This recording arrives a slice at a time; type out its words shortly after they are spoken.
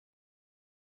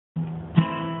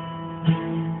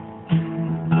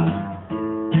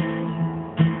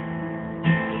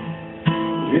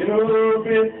Little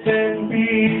bits and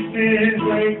pieces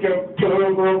make up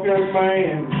a broken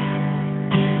man.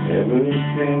 Ever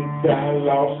since I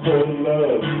lost her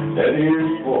love, that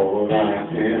is what I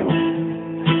am.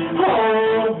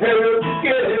 All held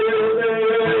together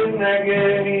in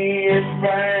agony and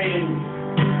pain.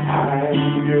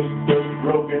 I'm just a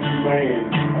broken man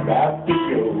about to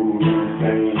go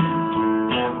insane.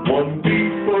 One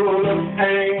beat full of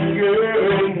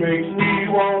anger makes me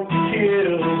want to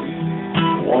kill.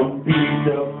 One piece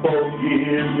of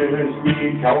forgiveness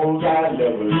because I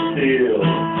love her still.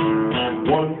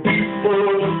 One piece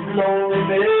full of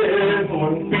loneliness,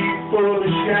 one piece full of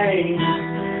shame.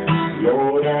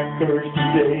 Lord, I curse the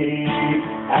day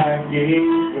I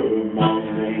gave her my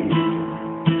name.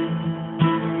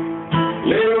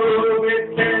 Little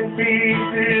bits and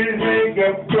pieces make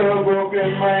up a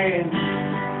broken man.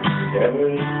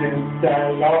 Ever since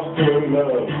I lost her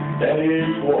love, that is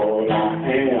what I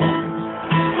am.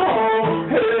 All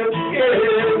held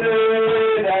together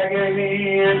in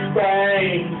agony and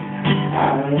pain.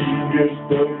 I'm just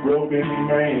a broken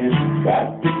man,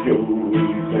 about to go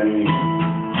insane.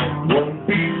 One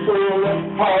piece full of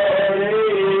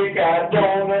heartache, I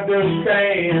don't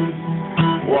understand.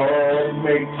 What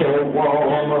makes a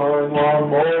woman want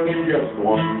more than just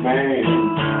one man?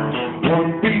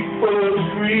 One piece full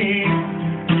of grief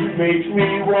makes me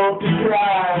want to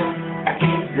cry. I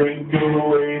can't drink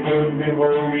away the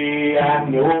memory I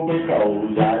know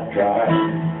because I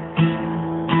tried.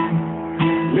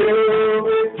 Little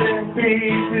bits and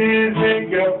pieces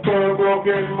make up a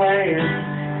broken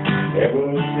man.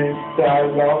 Ever since I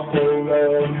lost her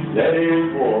love, that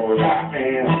is what I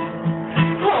am.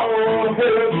 All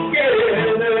held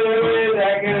together with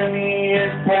agony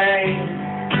and pain.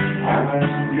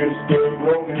 I'm just a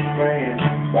broken man,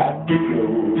 about to go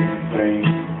insane.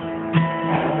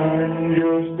 I'm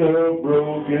just a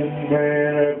broken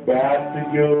man, about to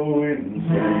go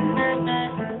insane.